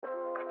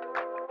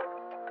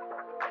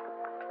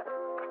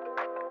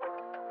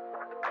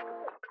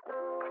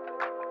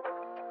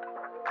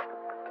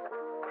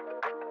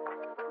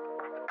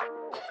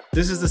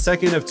This is the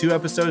second of 2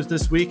 episodes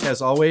this week.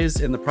 As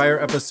always, in the prior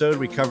episode,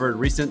 we covered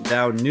recent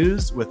DAO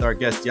news with our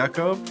guest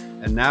Yacob,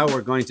 and now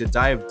we're going to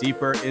dive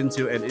deeper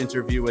into an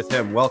interview with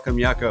him. Welcome,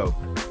 Yacob.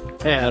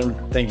 Hey, Adam.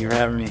 Thank you for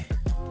having me.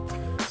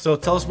 So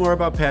tell us more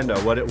about Pando.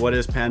 What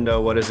is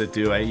Pando? What does it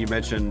do? You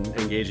mentioned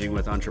engaging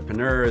with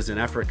entrepreneurs in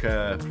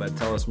Africa, but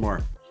tell us more.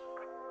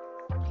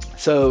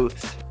 So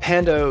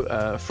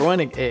Pando, for one,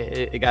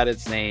 it got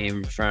its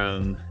name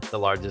from the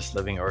largest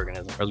living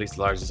organism, or at least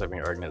the largest living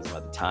organism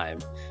at the time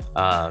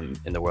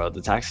in the world.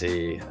 It's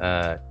actually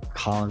a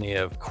colony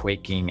of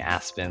quaking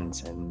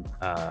aspens in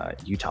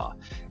Utah.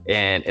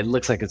 And it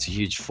looks like it's a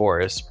huge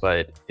forest,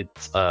 but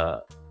it's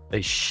a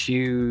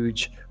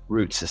huge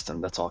root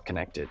system that's all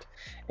connected.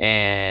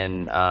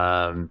 And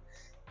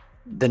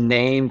the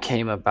name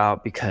came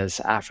about because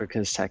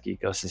Africa's tech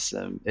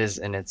ecosystem is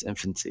in its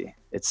infancy.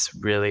 It's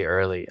really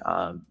early.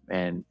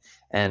 And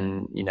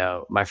you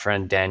know, my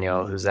friend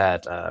Daniel, who's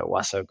at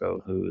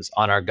Wasoko, who's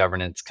on our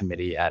governance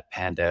committee at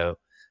Pando,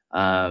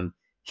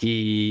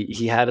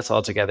 he had us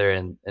all together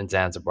in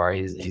Zanzibar.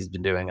 He's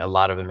been doing a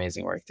lot of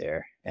amazing work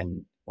there.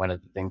 And one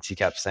of the things he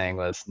kept saying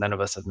was, none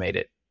of us have made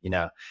it, you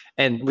know,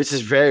 and which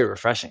is very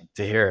refreshing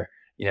to hear.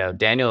 You know,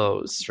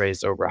 Daniel's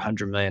raised over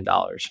 $100 million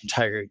from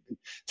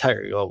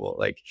Tiger Global.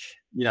 Like,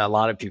 you know, a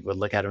lot of people would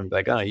look at him and be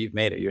like, "Oh, you've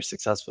made it. You're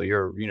successful.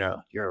 You're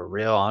a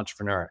real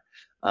entrepreneur."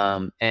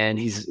 And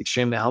he's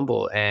extremely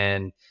humble,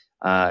 and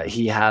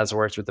he has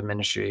worked with the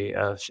Ministry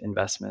of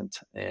Investment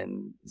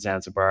in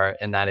Zanzibar,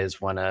 and that is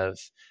one of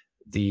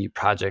the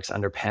projects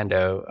under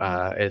Pando.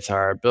 It's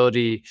our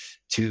ability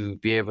to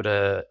be able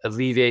to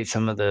alleviate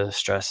some of the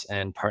stress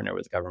and partner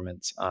with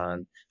governments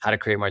on how to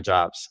create more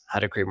jobs, how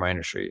to create more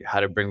industry, how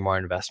to bring more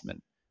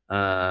investment,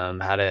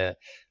 how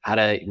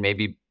to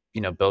maybe,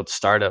 you know, build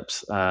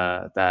startups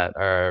that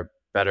are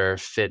better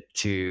fit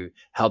to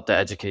help the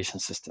education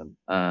system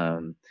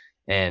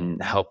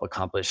and help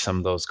accomplish some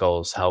of those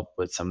goals, help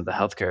with some of the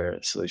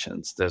healthcare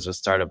solutions. There's a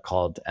startup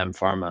called M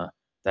Pharma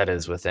that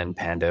is within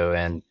Pando,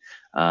 and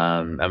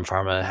M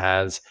Pharma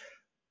has,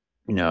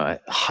 you know,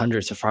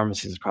 hundreds of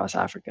pharmacies across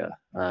Africa.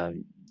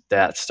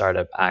 That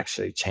startup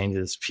actually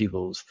changes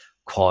people's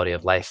quality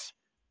of life.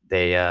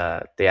 They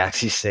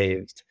actually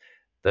saved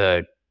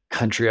the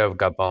country of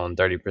Gabon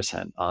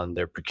 30% on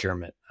their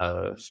procurement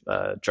of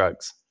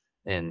drugs,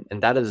 and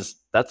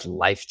that's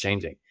life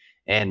changing.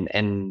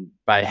 And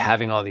by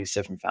having all these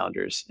different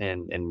founders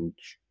in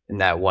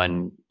that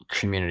one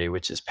community,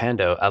 which is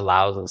Pando,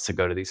 allows us to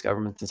go to these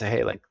governments and say,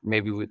 hey, like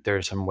maybe there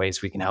are some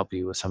ways we can help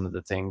you with some of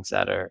the things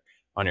that are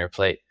on your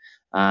plate.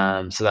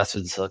 So that's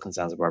what the Silicon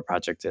Zanzibar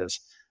project is.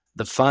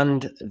 The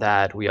fund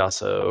that we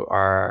also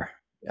are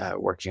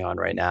working on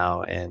right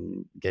now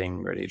and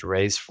getting ready to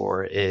raise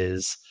for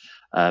is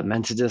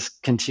meant to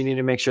just continue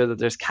to make sure that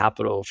there's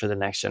capital for the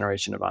next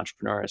generation of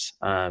entrepreneurs.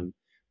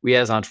 We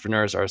as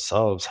entrepreneurs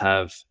ourselves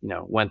have, you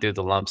know, went through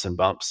the lumps and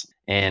bumps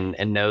and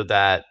know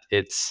that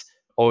it's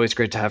always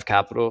great to have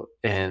capital,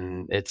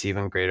 and it's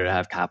even greater to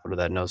have capital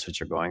that knows what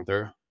you're going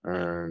through.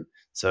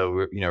 So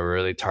we're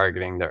really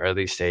targeting the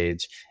early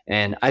stage,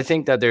 and I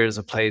think that there's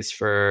a place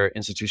for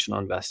institutional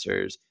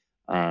investors.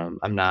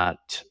 I'm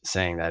not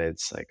saying that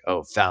it's like,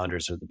 oh,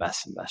 founders are the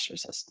best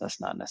investors.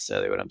 That's not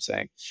necessarily what I'm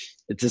saying.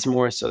 It's just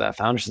more so that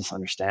founders just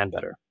understand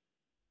better.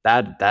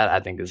 That I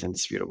think is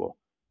indisputable.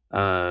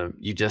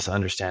 You just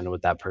understand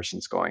what that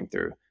person's going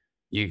through.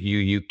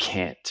 You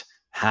can't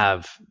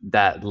have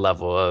that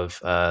level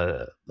of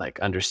like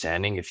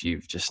understanding if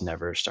you've just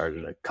never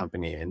started a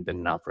company and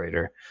been an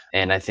operator.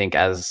 And I think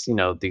as, you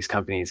know, these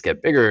companies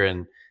get bigger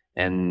and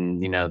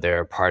you know,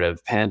 they're part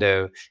of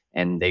Pando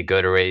and they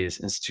go to raise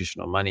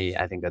institutional money,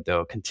 I think that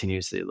they'll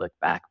continuously look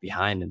back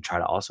behind and try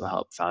to also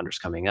help founders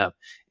coming up,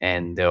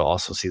 and they'll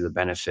also see the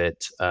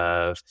benefit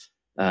of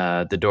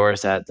the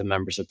doors that the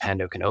members of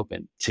Pando can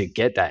open to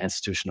get that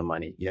institutional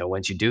money. You know,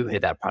 once you do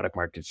hit that product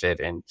market fit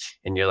and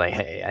you're like,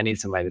 hey, I need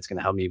somebody that's going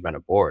to help me run a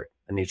board.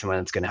 I need someone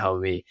that's going to help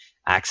me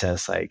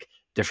access like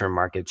different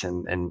markets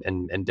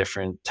and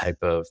different type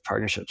of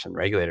partnerships and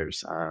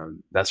regulators.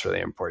 That's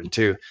really important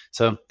too.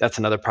 So that's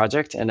another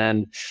project. And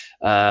then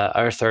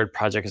our third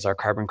project is our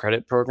carbon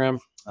credit program.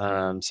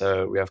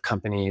 So we have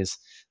companies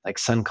like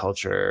Sun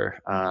Culture,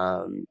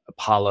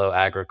 Apollo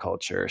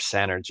Agriculture,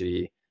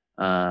 Sanergy,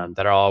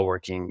 that are all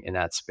working in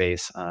that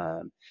space.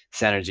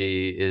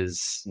 Sanergy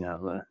is, you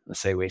know, let's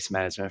say waste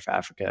management for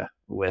Africa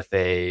with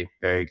a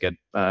very good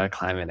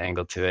climate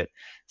angle to it.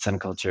 Sun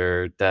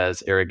Culture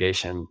does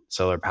irrigation,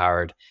 solar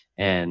powered,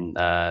 and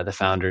the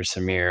founder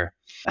Samir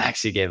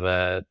actually gave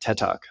a TED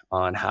talk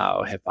on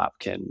how hip hop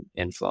can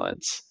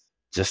influence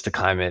just the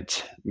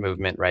climate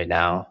movement right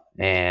now.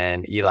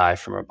 And Eli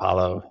from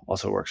Apollo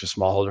also works with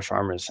smallholder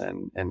farmers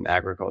and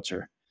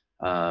agriculture.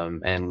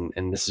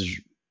 And this is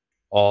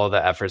all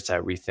the efforts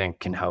that we think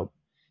can help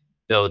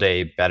build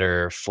a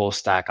better full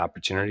stack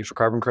opportunity for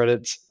carbon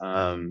credits,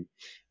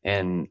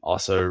 and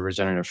also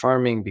regenerative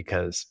farming,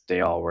 because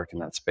they all work in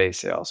that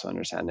space. They also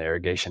understand the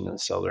irrigation and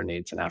solar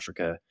needs in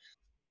Africa.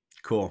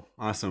 Cool.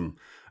 Awesome.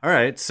 All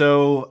right.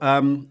 So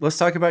let's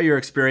talk about your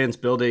experience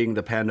building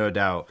the Pando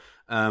DAO.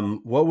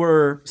 What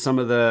were some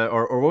of the,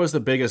 or what was the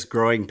biggest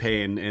growing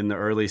pain in the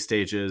early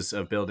stages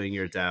of building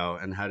your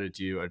DAO, and how did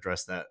you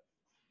address that?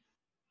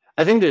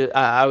 I think that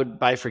I would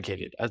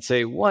bifurcate it. I'd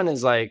say one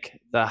is like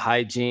the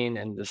hygiene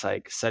and just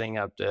like setting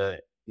up the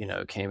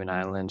Cayman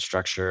Island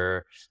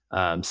structure,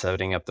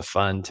 setting up the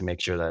fund to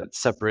make sure that it's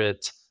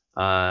separate,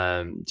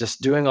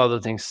 just doing all the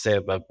things to stay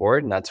above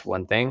board, and that's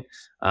one thing.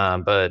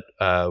 But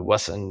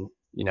Wesson,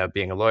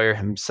 being a lawyer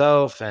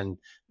himself and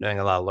knowing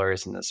a lot of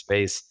lawyers in this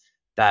space,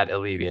 that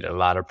alleviated a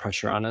lot of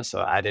pressure on us.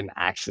 So I didn't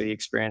actually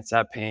experience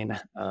that pain.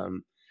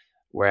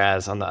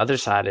 Whereas on the other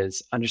side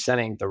is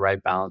understanding the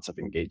right balance of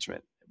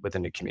engagement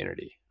within the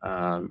community.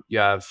 You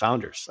have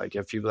founders, like you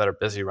have people that are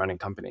busy running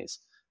companies,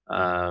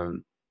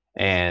 and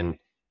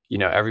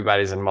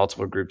everybody's in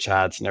multiple group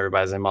chats and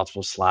everybody's in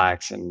multiple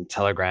Slacks and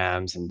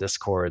Telegrams and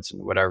Discords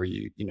and whatever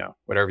you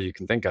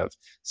can think of.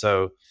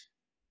 So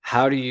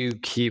how do you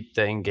keep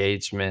the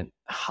engagement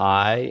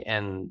high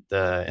and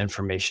the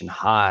information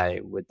high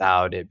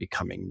without it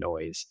becoming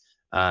noise?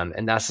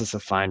 And that's just a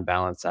fine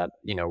balance that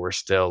we're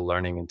still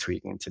learning and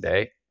tweaking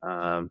today.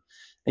 And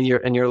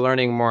you're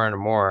learning more and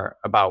more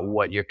about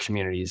what your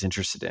community is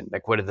interested in.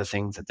 Like, what are the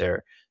things that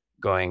they're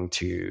going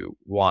to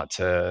want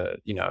to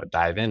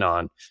dive in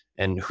on,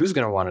 and who's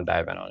going to want to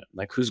dive in on it?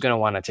 Like, who's going to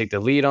want to take the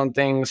lead on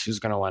things? Who's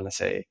going to want to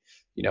say,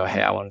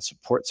 hey, I want to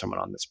support someone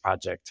on this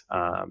project?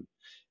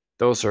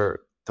 Those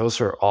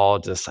are all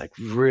just like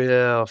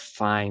real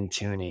fine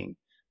tuning,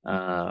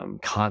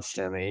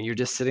 constantly. And you're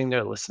just sitting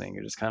there listening.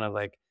 You're just kind of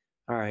like,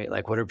 all right,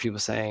 like, what are people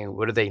saying?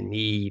 What do they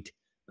need?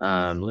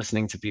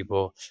 Listening to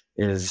people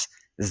is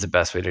the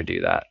best way to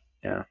do that.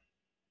 Yeah.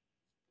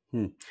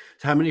 Hmm.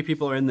 So how many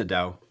people are in the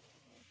DAO?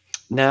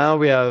 Now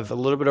we have a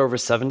little bit over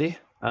 70.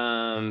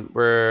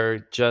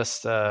 We're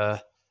just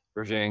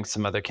reviewing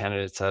some other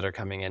candidates that are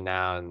coming in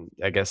now, and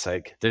I guess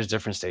like there's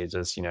different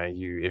stages.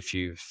 If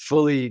you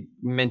fully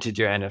minted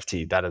your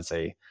NFT, that is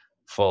a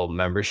full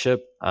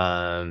membership.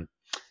 And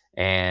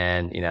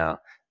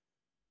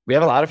we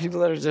have a lot of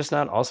people that are just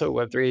not also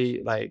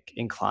Web3 like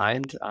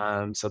inclined.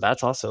 So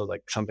that's also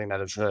like something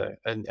that is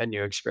a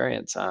new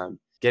experience.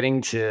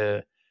 Getting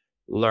to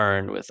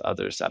learn with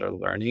others that are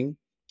learning.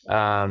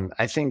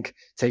 I think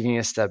taking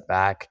a step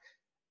back,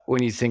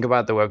 when you think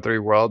about the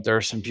Web3 world, there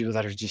are some people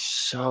that are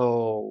just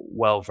so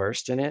well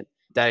versed in it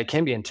that it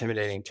can be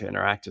intimidating to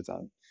interact with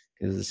them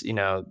because,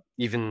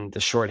 even the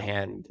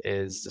shorthand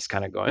is just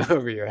kind of going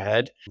over your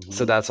head. Mm-hmm.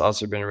 So that's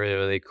also been really,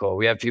 really cool.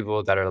 We have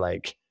people that are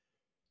like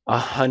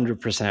 100%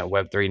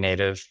 Web3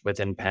 native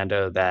within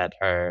Pando that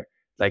are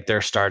like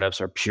their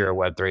startups are pure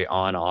Web3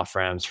 on off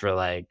ramps for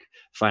like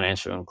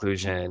financial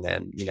inclusion.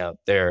 And,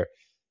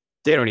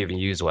 they don't even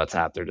use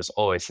WhatsApp. They're just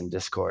always in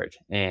Discord.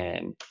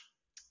 And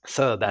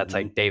so that's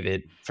like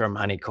David from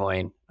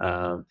Honeycoin.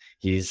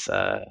 He's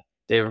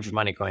David from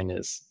Honeycoin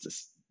is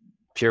just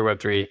pure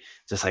Web3,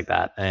 just like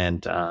that.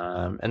 And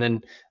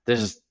then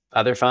there's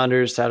other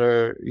founders that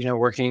are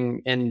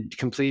working in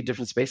completely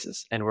different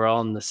spaces, and we're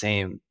all in the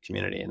same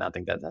community. And I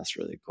think that that's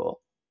really cool.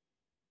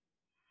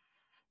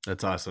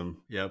 That's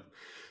awesome. Yep.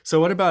 So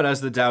what about as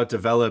the DAO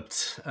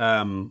developed?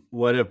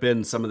 What have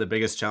been some of the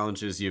biggest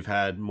challenges you've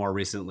had more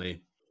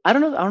recently? I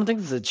don't know. I don't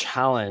think it's a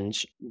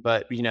challenge,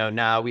 but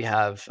now we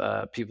have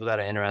people that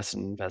are interested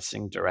in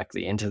investing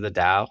directly into the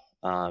DAO,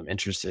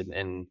 interested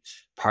in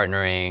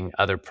partnering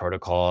other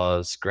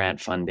protocols,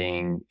 grant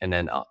funding, and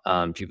then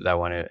people that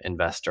want to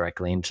invest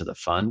directly into the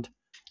fund.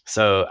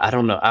 So I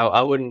don't know.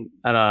 I wouldn't.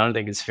 I don't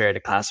think it's fair to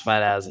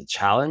classify that as a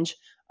challenge.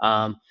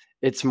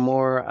 It's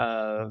more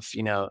of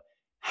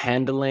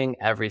handling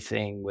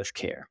everything with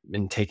care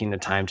and taking the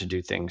time to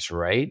do things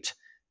right.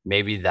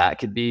 Maybe that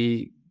could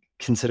be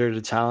considered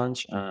a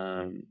challenge.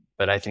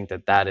 But I think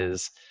that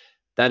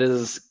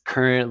is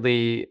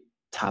currently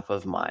top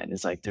of mind.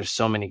 It's like there's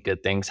so many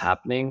good things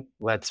happening.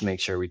 Let's make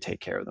sure we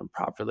take care of them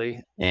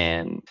properly.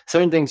 And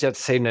certain things you have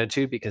to say no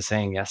to because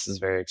saying yes is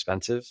very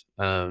expensive.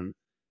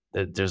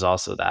 There's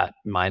also that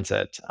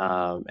mindset,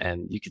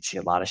 and you could see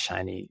a lot of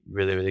shiny,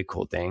 really, really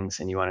cool things,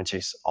 and you want to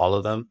chase all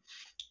of them.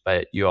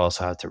 But you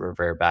also have to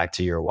revert back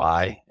to your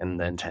why and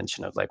the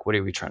intention of like, what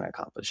are we trying to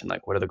accomplish? And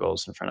like, what are the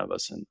goals in front of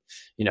us? And,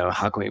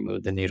 how can we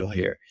move the needle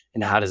here?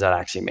 And how does that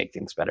actually make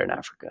things better in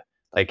Africa?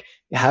 Like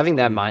having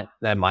that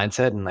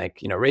mindset and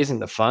like, raising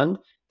the fund,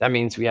 that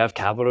means we have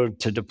capital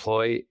to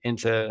deploy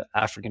into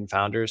African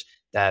founders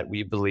that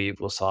we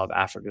believe will solve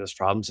Africa's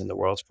problems and the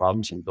world's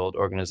problems and build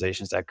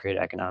organizations that create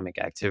economic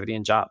activity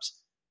and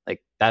jobs.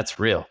 Like that's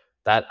real.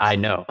 That I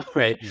know,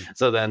 right?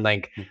 So then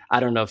like, I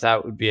don't know if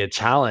that would be a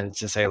challenge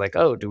to say like,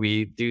 oh, do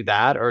we do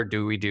that or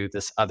do we do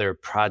this other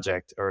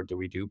project or do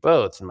we do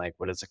both? And like,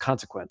 what is the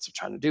consequence of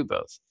trying to do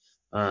both?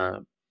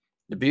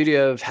 The beauty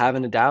of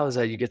having a DAO is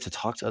that you get to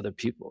talk to other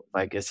people.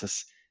 Like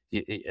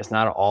it's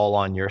not all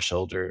on your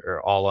shoulder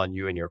or all on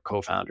you and your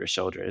co-founder's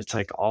shoulder. It's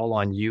like all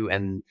on you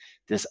and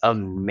this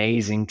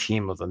amazing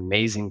team of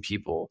amazing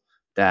people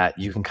that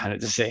you can kind of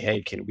just say,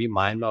 hey, can we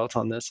mind melt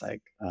on this?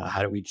 Like,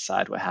 how do we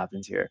decide what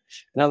happens here?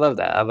 And I love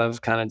that. I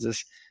love kind of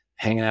just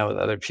hanging out with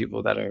other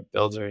people that are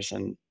builders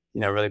and,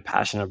 really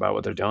passionate about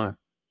what they're doing.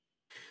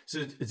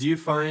 So, do you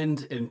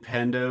find in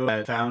Pando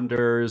that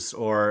founders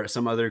or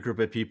some other group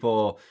of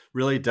people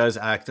really does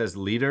act as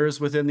leaders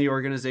within the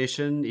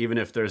organization, even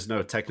if there's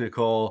no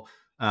technical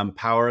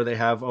power they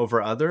have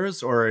over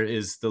others, or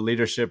is the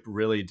leadership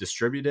really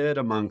distributed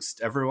amongst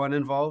everyone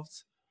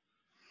involved?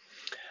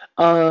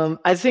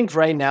 I think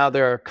right now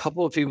there are a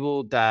couple of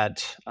people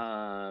that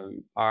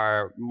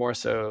are more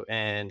so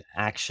in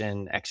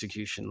action,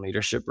 execution,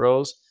 leadership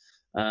roles.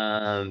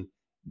 Um,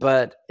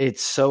 but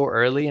it's so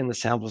early and the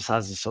sample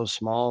size is so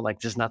small, like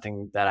there's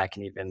nothing that I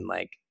can even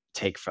like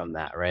take from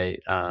that, right?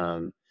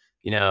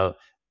 You know,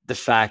 the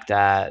fact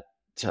that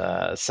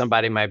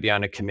somebody might be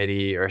on a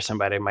committee or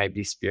somebody might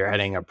be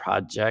spearheading a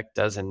project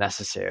doesn't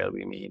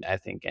necessarily mean I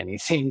think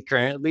anything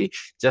currently,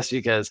 just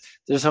because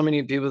there's so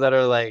many people that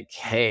are like,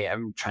 hey,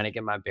 I'm trying to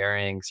get my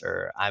bearings,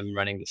 or I'm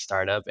running the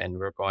startup and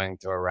we're going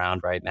through a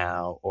round right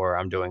now, or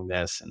I'm doing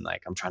this and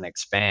like I'm trying to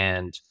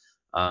expand.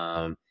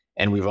 Um,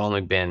 and we've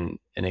only been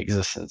in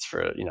existence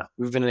for,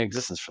 we've been in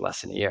existence for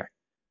less than a year.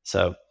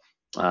 So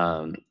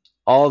um,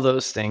 all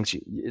those things,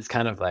 it's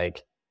kind of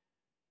like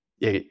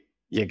you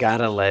you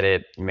gotta let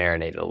it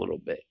marinate a little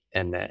bit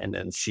and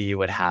then see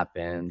what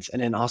happens,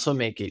 and then also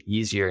make it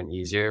easier and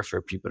easier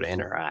for people to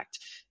interact.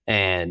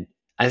 And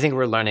I think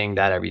we're learning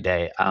that every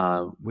day.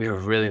 We're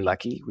really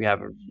lucky. We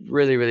have a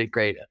really, really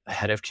great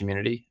head of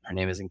community. Her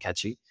name is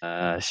Nkechi.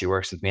 She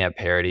works with me at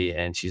Parity,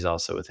 and she's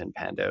also within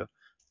Pando.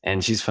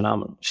 And she's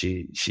phenomenal.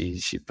 She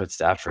puts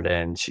the effort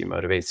in. She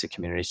motivates the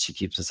community. She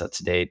keeps us up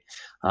to date.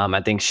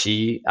 I think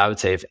I would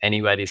say, if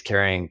anybody's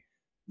carrying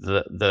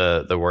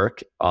the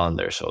work on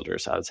their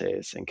shoulders, I would say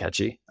is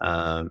Nkechi.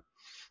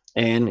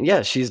 And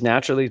yeah, she's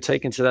naturally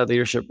taken to that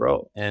leadership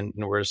role, and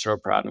we're so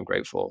proud and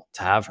grateful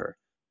to have her.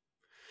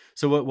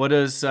 So, what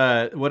does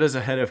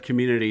a head of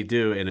community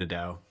do in a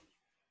DAO?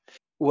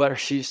 What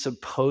she's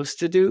supposed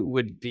to do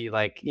would be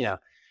like,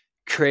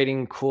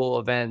 creating cool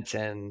events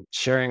and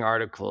sharing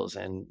articles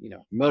and,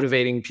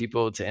 motivating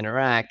people to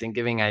interact and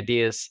giving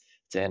ideas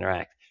to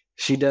interact.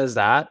 She does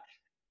that,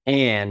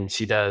 and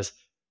she does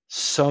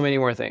so many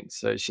more things.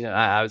 So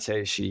I would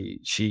say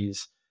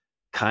she's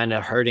kind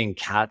of herding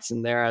cats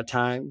in there at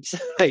times,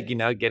 like,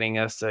 getting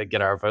us to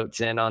get our votes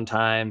in on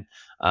time,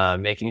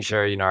 making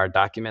sure, our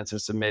documents are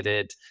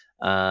submitted,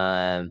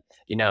 scheduling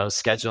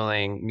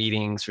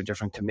meetings for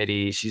different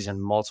committees. She's in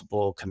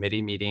multiple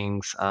committee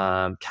meetings,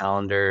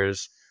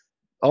 calendars,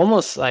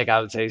 almost like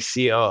I would say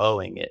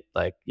COOing it.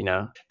 Like,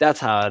 that's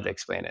how I'd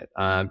explain it.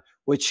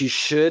 What you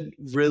should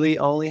really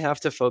only have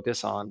to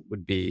focus on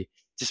would be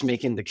just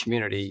making the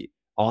community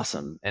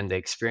awesome and the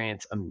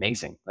experience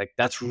amazing. Like,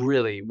 that's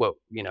really what,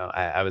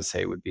 I would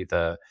say would be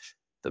the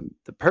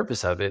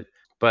purpose of it.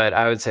 But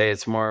I would say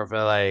it's more of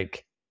a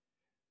like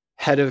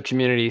head of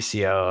community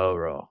COO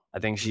role. I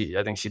think she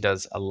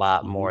does a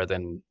lot Mhm. more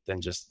than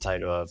just the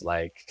title of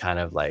like kind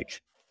of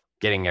like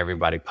getting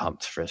everybody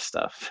pumped for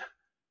stuff.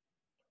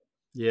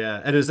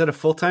 Yeah, and is that a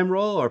full time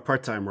role or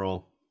part time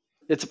role?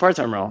 It's a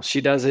part-time role.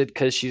 She does it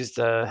because she's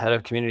the head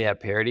of community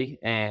at Parity,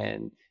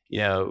 and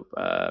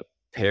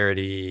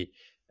Parity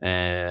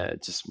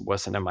just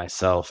wasn't in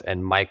myself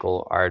and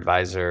Michael, our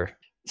advisor.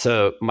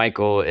 So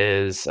Michael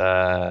is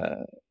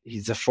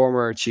he's a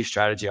former chief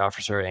strategy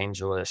officer,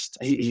 angelist.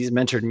 He's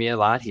mentored me a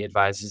lot. He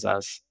advises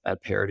us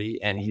at Parity,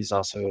 and he's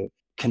also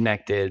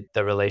connected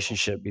the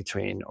relationship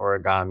between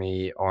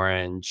Origami,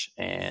 Orange,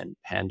 and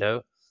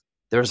Pando.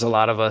 There's a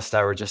lot of us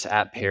that were just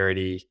at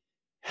Parity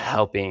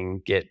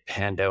helping get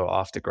Pando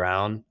off the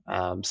ground.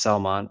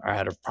 Selman, our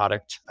head of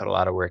product, put a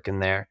lot of work in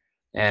there,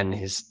 and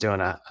he's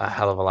doing a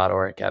hell of a lot of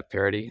work at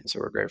Parity. So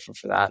we're grateful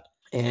for that.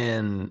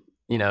 And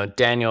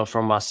Daniel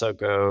from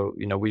Masoko,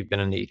 we've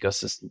been in the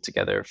ecosystem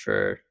together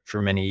for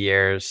many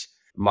years.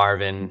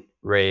 Marvin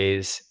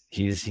Reyes,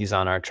 he's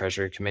on our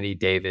treasury committee.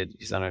 David,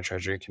 he's on our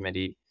treasury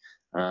committee.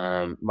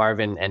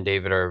 Marvin and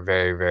David are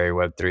very, very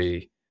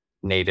Web3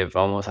 native,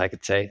 almost, I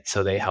could say.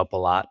 So they help a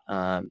lot.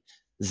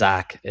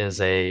 Zach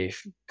is a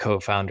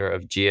co-founder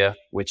of Gia,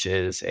 which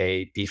is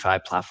a DeFi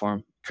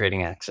platform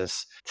creating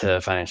access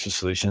to financial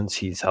solutions.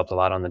 He's helped a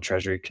lot on the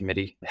Treasury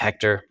Committee.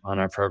 Hector on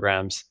our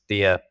programs.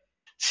 Thea,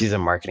 she's a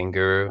marketing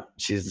guru.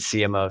 She's the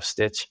CMO of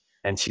Stitch,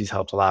 and she's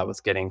helped a lot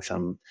with getting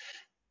some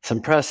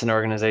press and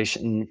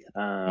organization.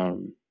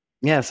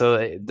 Yeah,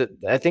 so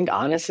I think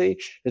honestly,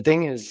 the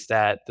thing is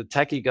that the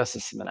tech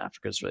ecosystem in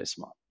Africa is really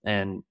small,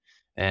 and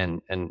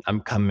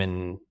I'm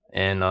coming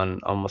in on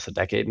almost a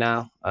decade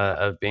now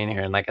of being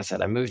here. And like I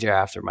said, I moved here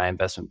after my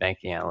investment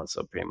banking analyst,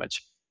 so pretty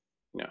much,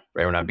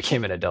 right when I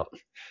became an adult.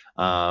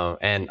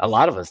 And a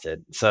lot of us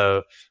did.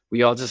 So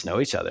we all just know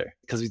each other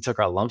because we took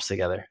our lumps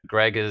together.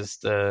 Greg is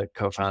the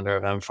co-founder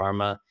of M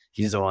Pharma.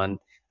 He's the one.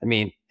 I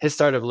mean, his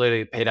startup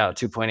literally paid out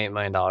 $2.8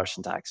 million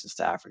in taxes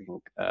to African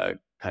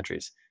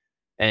countries,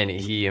 and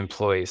he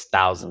employs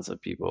thousands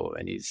of people,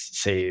 and he's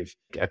saved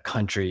a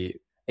country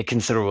a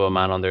considerable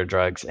amount on their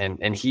drugs,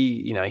 and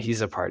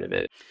he's a part of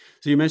it.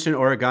 So you mentioned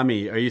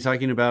Origami. Are you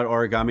talking about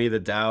Origami, the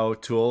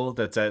DAO tool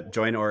that's at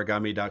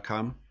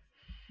joinorigami.com?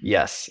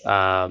 Yes,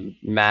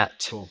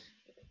 Matt Cool.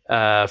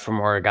 from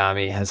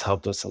Origami has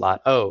helped us a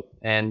lot. Oh,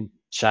 and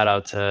shout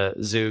out to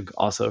Zug,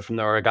 also from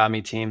the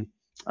origami team.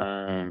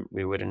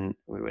 We wouldn't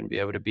be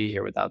able to be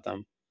here without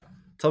them.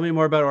 Tell me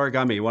more about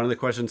origami. One of the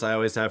questions I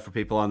always have for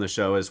people on the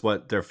show is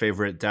what their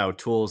favorite DAO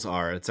tools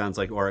are. It sounds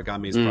like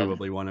origami is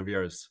probably one of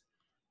yours.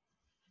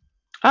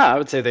 I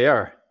would say they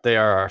are. They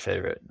are our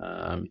favorite.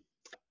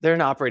 They're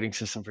an operating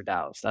system for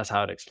DAOs. That's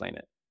how I'd explain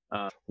it.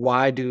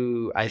 Why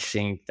do I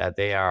think that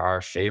they are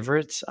our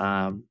favorites?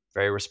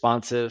 Very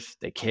responsive.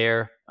 They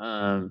care.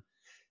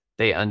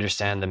 They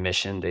understand the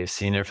mission. They've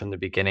seen it from the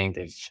beginning.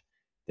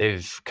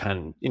 They've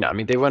kind of, I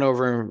mean, they went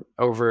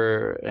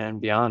over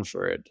and beyond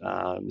for it.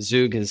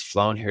 Zug has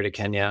flown here to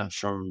Kenya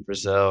from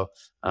Brazil.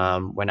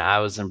 When I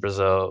was in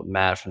Brazil,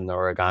 Matt from the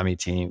origami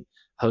team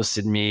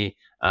hosted me,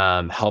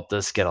 helped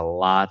us get a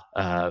lot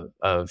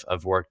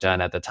of work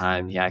done at the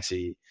time. He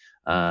actually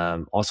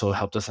also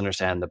helped us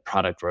understand the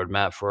product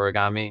roadmap for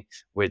origami,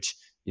 which,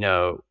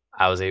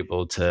 I was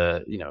able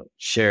to,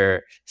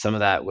 share some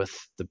of that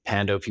with the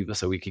Pando people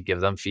so we could give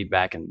them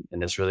feedback. And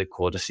it's really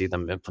cool to see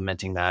them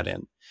implementing that.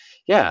 And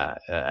yeah,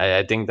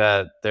 I think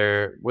that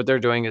what they're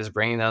doing is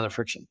bringing down the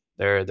friction.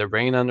 They're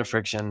bringing down the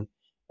friction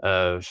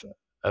of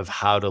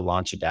how to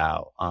launch a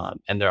DAO.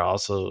 And they're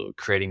also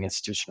creating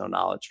institutional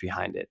knowledge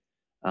behind it.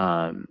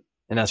 And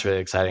that's really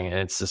exciting. And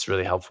it's just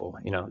really helpful.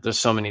 There's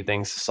so many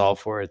things to solve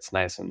for. It's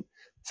nice when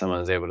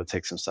someone is able to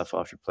take some stuff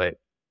off your plate.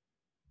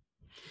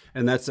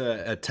 And that's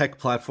a tech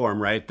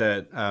platform, right?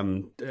 That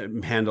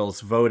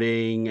handles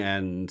voting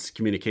and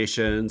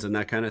communications and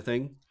that kind of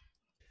thing.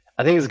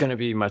 I think it's going to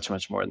be much,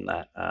 much more than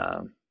that.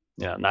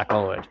 Knock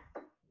on wood.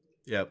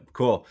 Yep.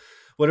 Cool.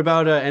 What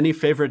about any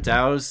favorite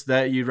DAOs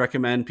that you'd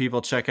recommend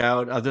people check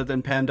out other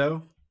than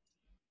Pando?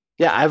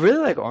 Yeah, I really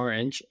like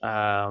Orange.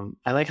 I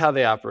like how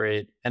they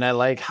operate, and I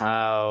like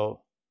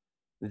how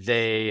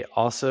they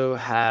also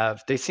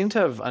seem to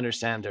have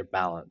understand their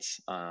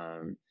balance,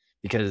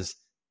 because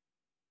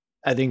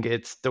I think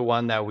it's the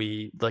one that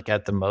we look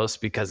at the most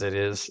because it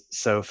is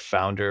so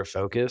founder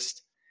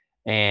focused,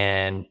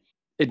 and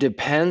it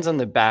depends on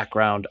the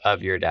background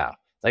of your DAO.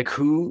 Like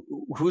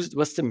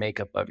what's the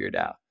makeup of your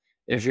DAO?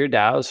 If your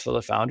DAO is full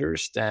of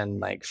founders, then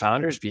like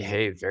founders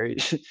behave very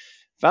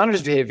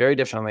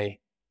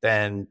differently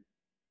than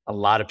a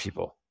lot of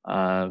people,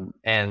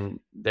 and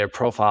their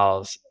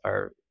profiles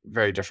are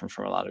very different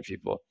from a lot of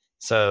people.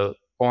 So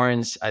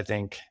Orange, I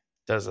think,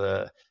 does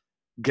a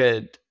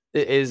good.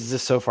 It is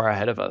just so far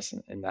ahead of us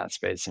in that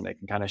space, and it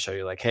can kind of show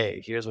you like,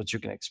 hey, here's what you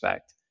can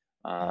expect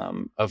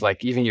of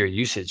like even your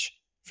usage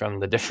from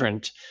the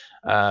different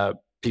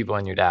people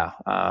in your DAO,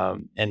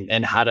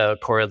 and how to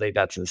correlate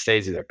that to the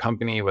stage of their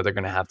company, what they're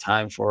going to have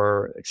time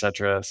for,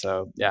 etc.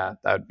 So yeah,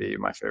 that would be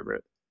my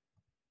favorite.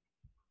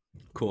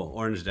 Cool.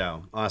 Orange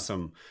DAO.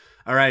 Awesome.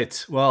 All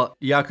right. Well,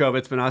 Yacob,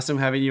 it's been awesome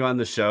having you on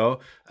the show.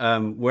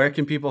 Where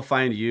can people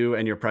find you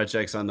and your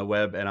projects on the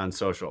web and on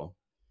social?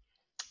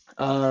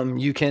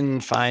 You can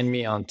find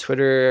me on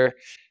Twitter,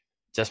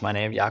 just my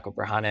name, Yacob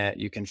Berhane.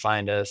 You can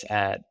find us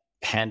at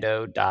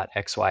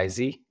pando.xyz.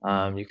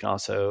 You can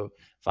also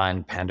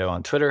find Pando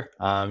on Twitter.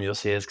 You'll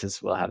see us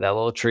because we'll have that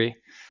little tree.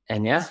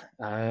 And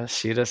yeah,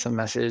 shoot us a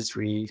message.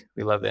 We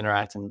love to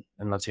interact and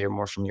love to hear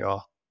more from you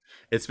all.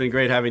 It's been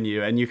great having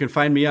you. And you can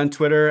find me on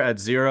Twitter at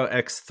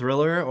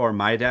 0xthriller, or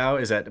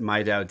MyDAO is at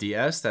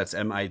MyDAODS. That's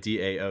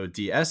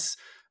MIDAODS.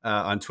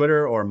 On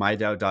Twitter or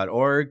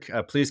mydao.org.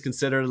 Please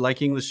consider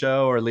liking the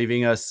show or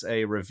leaving us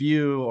a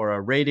review or a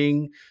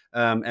rating.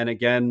 And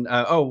again,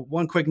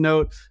 one quick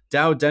note,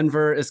 DAO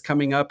Denver is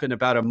coming up in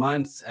about a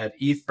month at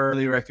Ether. I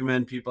really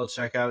recommend people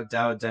check out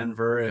DAO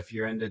Denver if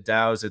you're into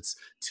DAOs. It's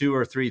 2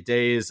 or 3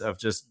 days of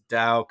just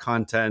DAO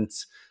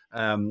content,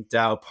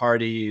 DAO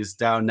parties,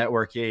 DAO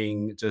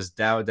networking, just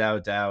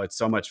DAO. It's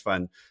so much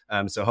fun.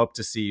 So hope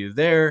to see you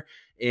there.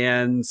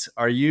 And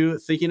are you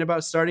thinking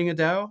about starting a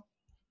DAO?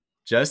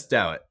 Just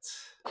DAO it.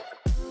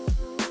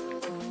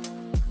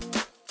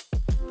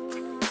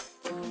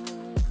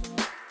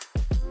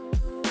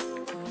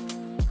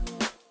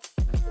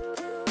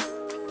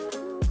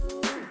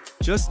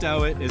 Just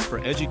DAO It is for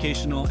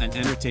educational and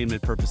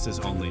entertainment purposes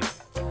only.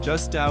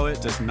 Just DAO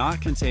It does not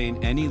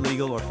contain any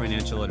legal or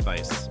financial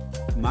advice.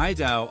 My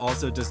DAO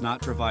also does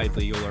not provide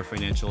legal or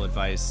financial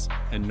advice,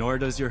 and nor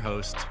does your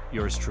host,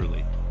 yours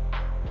truly.